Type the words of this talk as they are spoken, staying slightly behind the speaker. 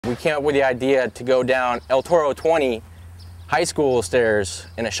we came up with the idea to go down El Toro 20 high school stairs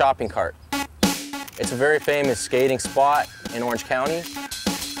in a shopping cart. It's a very famous skating spot in Orange County.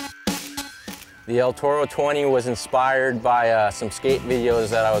 The El Toro 20 was inspired by some skate videos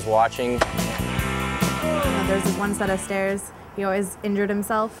that I was watching. There's this one set of stairs, he always injured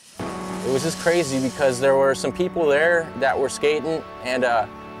himself. It was just crazy because there were some people there that were skating, and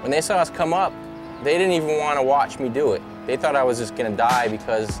when they saw us come up, they didn't even want to watch me do it. They thought I was just going to die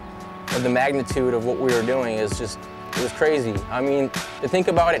because of the magnitude of what we were doing. It was crazy. I mean, to think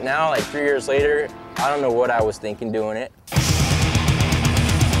about it now, like 3 years later, I don't know what I was thinking doing it.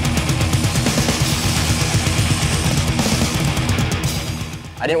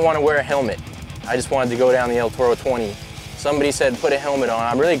 I didn't want to wear a helmet. I just wanted to go down the El Toro 20. Somebody said, put a helmet on.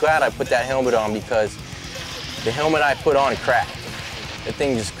 I'm really glad I put that helmet on because the helmet I put on cracked. The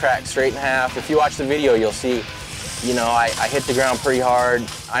thing just cracked straight in half. If you watch the video, you'll see, you know, I hit the ground pretty hard.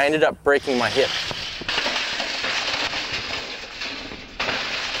 I ended up breaking my hip.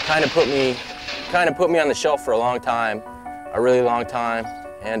 Kind of put me on the shelf for a long time, a really long time.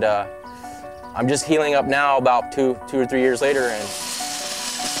 And I'm just healing up now about two or 3 years later. And